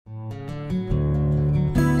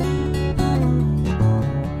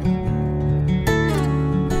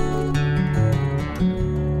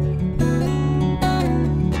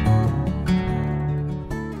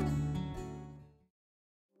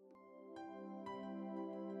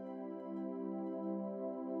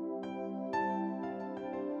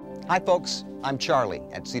Hi folks, I'm Charlie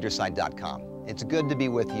at CedarSide.com. It's good to be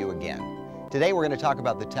with you again. Today we're going to talk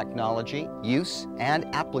about the technology, use, and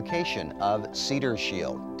application of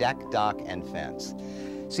CedarShield, deck, dock, and fence.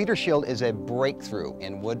 CedarShield is a breakthrough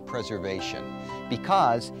in wood preservation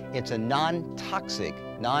because it's a non-toxic,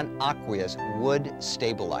 non-aqueous wood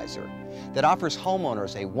stabilizer that offers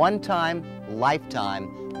homeowners a one-time,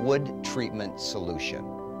 lifetime wood treatment solution.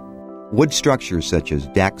 Wood structures such as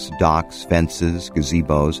decks, docks, fences,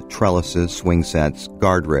 gazebos, trellises, swing sets,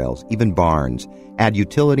 guardrails, even barns add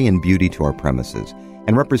utility and beauty to our premises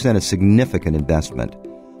and represent a significant investment.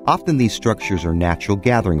 Often these structures are natural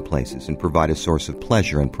gathering places and provide a source of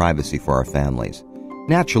pleasure and privacy for our families.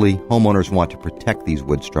 Naturally, homeowners want to protect these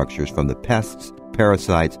wood structures from the pests,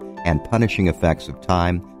 parasites, and punishing effects of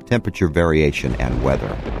time, temperature variation, and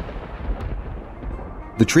weather.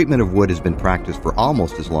 The treatment of wood has been practiced for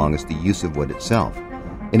almost as long as the use of wood itself.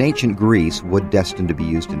 In ancient Greece, wood destined to be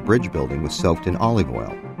used in bridge building was soaked in olive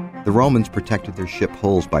oil. The Romans protected their ship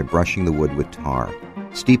hulls by brushing the wood with tar.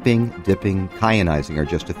 Steeping, dipping, kyanizing are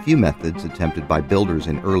just a few methods attempted by builders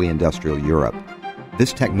in early industrial Europe.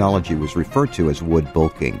 This technology was referred to as wood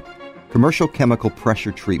bulking. Commercial chemical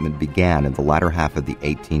pressure treatment began in the latter half of the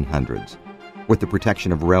 1800s, with the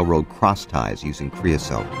protection of railroad cross ties using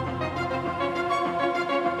creosote.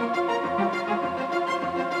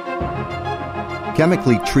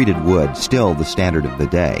 Chemically treated wood, still the standard of the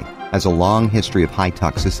day, has a long history of high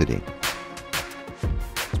toxicity.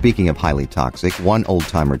 Speaking of highly toxic, one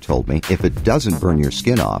old-timer told me, if it doesn't burn your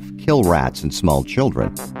skin off, kill rats and small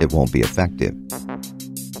children, it won't be effective.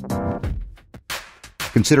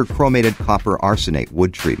 Consider chromated copper arsenate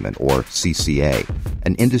wood treatment, or CCA,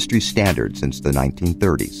 an industry standard since the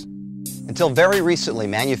 1930s. Until very recently,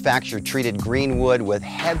 manufactured treated green wood with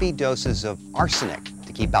heavy doses of arsenic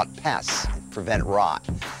to keep out pests and prevent rot.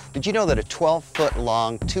 Did you know that a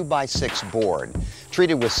 12-foot-long 2x6 board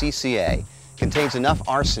treated with CCA contains enough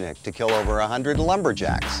arsenic to kill over 100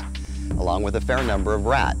 lumberjacks, along with a fair number of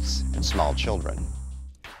rats and small children?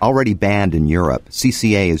 Already banned in Europe,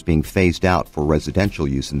 CCA is being phased out for residential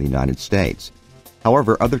use in the United States.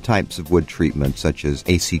 However, other types of wood treatment such as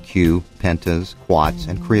ACQ, pentas, quats,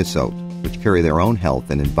 and creosote, which carry their own health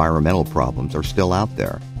and environmental problems, are still out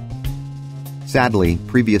there. Sadly,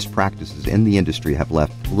 previous practices in the industry have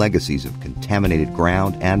left legacies of contaminated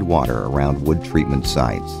ground and water around wood treatment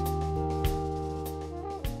sites.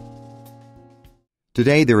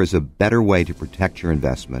 Today, there is a better way to protect your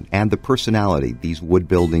investment and the personality these wood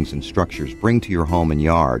buildings and structures bring to your home and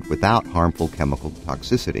yard without harmful chemical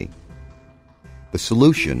toxicity. The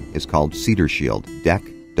solution is called CedarShield, deck,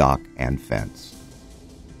 dock, and fence.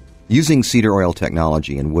 Using cedar oil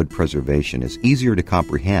technology in wood preservation is easier to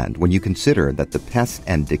comprehend when you consider that the pest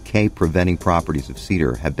and decay-preventing properties of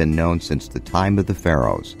cedar have been known since the time of the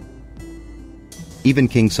pharaohs. Even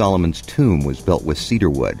King Solomon's tomb was built with cedar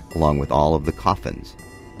wood, along with all of the coffins.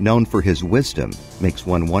 Known for his wisdom, makes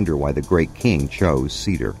one wonder why the great king chose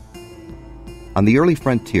cedar. On the early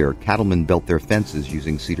frontier, cattlemen built their fences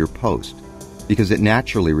using cedar post because it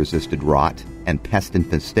naturally resisted rot and pest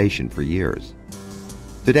infestation for years.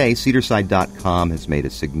 Today, CedarSide.com has made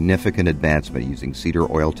a significant advancement using cedar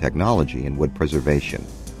oil technology in wood preservation,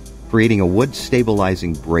 creating a wood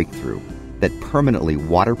stabilizing breakthrough that permanently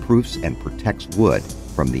waterproofs and protects wood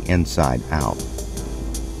from the inside out.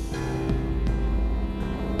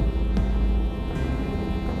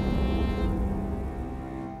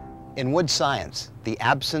 In wood science, the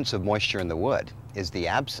absence of moisture in the wood is the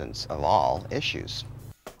absence of all issues.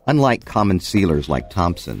 Unlike common sealers like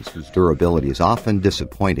Thompson's, whose durability is often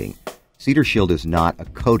disappointing, CedarShield is not a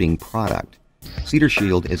coating product.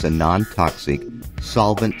 CedarShield is a non-toxic,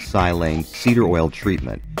 solvent-silane cedar oil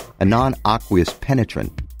treatment, a non-aqueous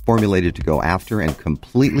penetrant formulated to go after and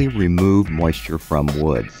completely remove moisture from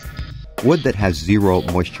wood. Wood that has zero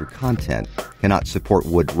moisture content cannot support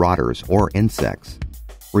wood rotters or insects.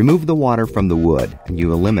 Remove the water from the wood and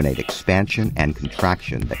you eliminate expansion and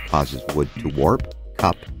contraction that causes wood to warp,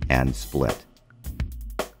 cup, and split.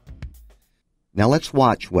 Now let's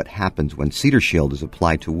watch what happens when CedarShield is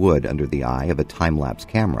applied to wood under the eye of a time-lapse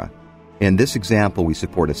camera. In this example, we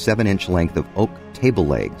support a 7-inch length of oak table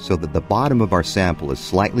leg so that the bottom of our sample is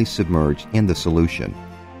slightly submerged in the solution.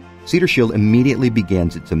 CedarShield immediately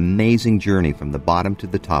begins its amazing journey from the bottom to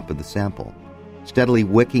the top of the sample, steadily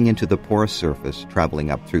wicking into the porous surface, traveling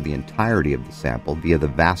up through the entirety of the sample via the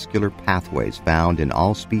vascular pathways found in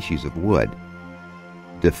all species of wood,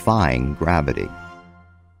 defying gravity.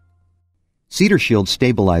 CedarShield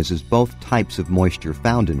stabilizes both types of moisture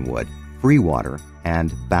found in wood, free water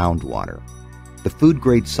and bound water. The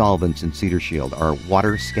food-grade solvents in CedarShield are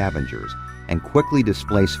water scavengers and quickly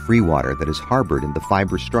displace free water that is harbored in the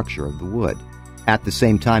fiber structure of the wood. At the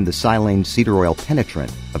same time, the silane cedar oil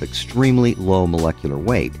penetrant of extremely low molecular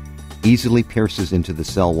weight easily pierces into the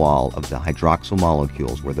cell wall of the hydroxyl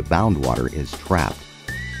molecules where the bound water is trapped.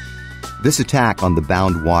 This attack on the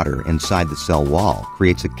bound water inside the cell wall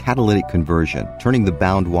creates a catalytic conversion, turning the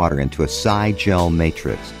bound water into a Cy-gel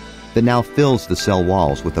matrix that now fills the cell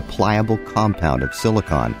walls with a pliable compound of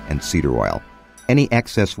silicon and cedar oil. Any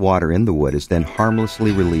excess water in the wood is then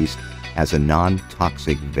harmlessly released as a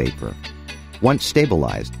non-toxic vapor. Once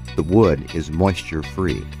stabilized, the wood is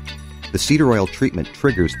moisture-free. The cedar oil treatment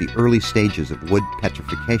triggers the early stages of wood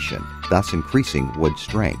petrification, thus increasing wood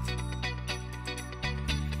strength.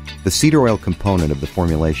 The cedar oil component of the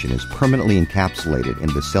formulation is permanently encapsulated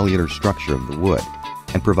in the cellular structure of the wood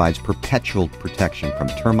and provides perpetual protection from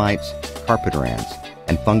termites, carpenter ants,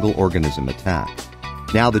 and fungal organism attack.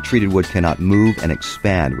 Now the treated wood cannot move and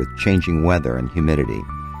expand with changing weather and humidity.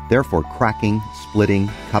 Therefore, cracking,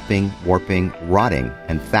 splitting, cupping, warping, rotting,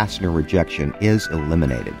 and fastener rejection is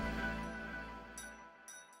eliminated.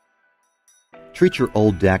 Treat your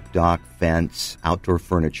old deck, dock, fence, outdoor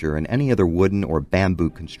furniture, and any other wooden or bamboo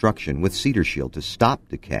construction with CedarShield to stop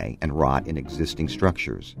decay and rot in existing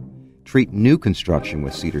structures. Treat new construction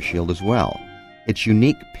with CedarShield as well. Its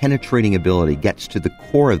unique penetrating ability gets to the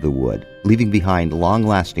core of the wood, leaving behind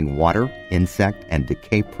long-lasting water, insect, and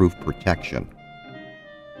decay-proof protection.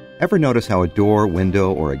 Ever notice how a door,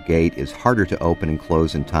 window, or a gate is harder to open and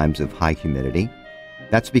close in times of high humidity?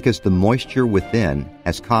 That's because the moisture within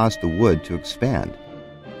has caused the wood to expand.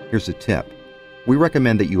 Here's a tip. We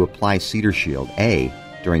recommend that you apply CedarShield A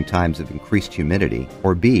during times of increased humidity,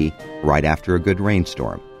 or B right after a good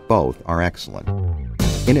rainstorm. Both are excellent.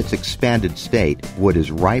 In its expanded state, wood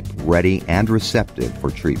is ripe, ready, and receptive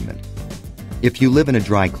for treatment. If you live in a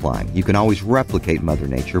dry climate, you can always replicate Mother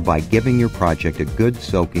Nature by giving your project a good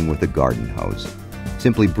soaking with a garden hose.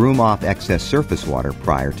 Simply broom off excess surface water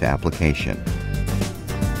prior to application.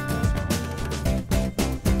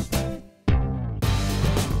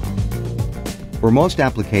 For most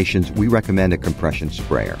applications, we recommend a compression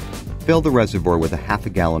sprayer. Fill the reservoir with a half a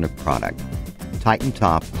gallon of product. Tighten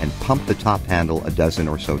top and pump the top handle a dozen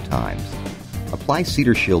or so times. Apply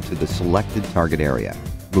CedarShield to the selected target area,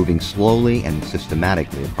 moving slowly and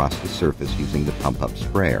systematically across the surface using the pump-up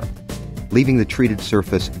sprayer, leaving the treated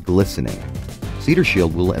surface glistening.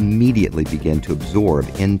 CedarShield will immediately begin to absorb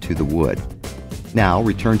into the wood. Now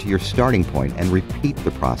return to your starting point and repeat the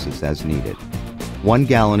process as needed. 1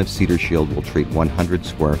 gallon of CedarShield will treat 100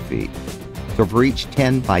 square feet. So for each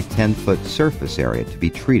 10 by 10 foot surface area to be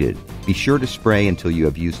treated, be sure to spray until you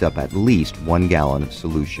have used up at least 1 gallon of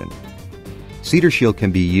solution. CedarShield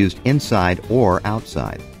can be used inside or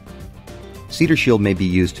outside. CedarShield may be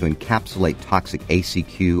used to encapsulate toxic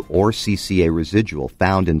ACQ or CCA residual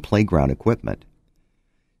found in playground equipment.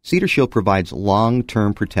 CedarShield provides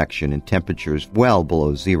long-term protection in temperatures well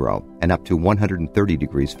below zero and up to 130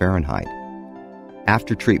 degrees Fahrenheit.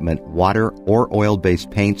 After treatment, water or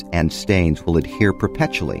oil-based paints and stains will adhere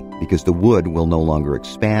perpetually because the wood will no longer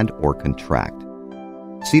expand or contract.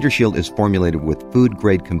 CedarShield is formulated with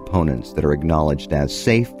food-grade components that are acknowledged as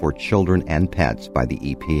safe for children and pets by the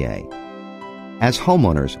EPA. As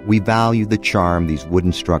homeowners, we value the charm these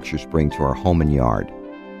wooden structures bring to our home and yard.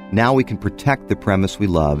 Now we can protect the premise we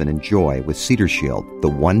love and enjoy with CedarShield, the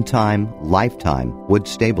one-time, lifetime wood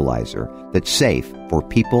stabilizer that's safe for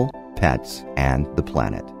people, pets, and the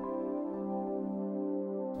planet.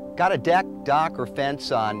 Got a deck, dock, or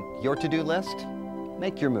fence on your to-do list?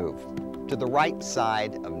 Make your move to the right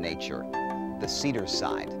side of nature, the Cedar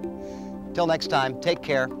Side. Till next time, take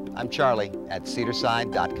care. I'm Charlie at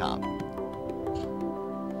CedarSide.com.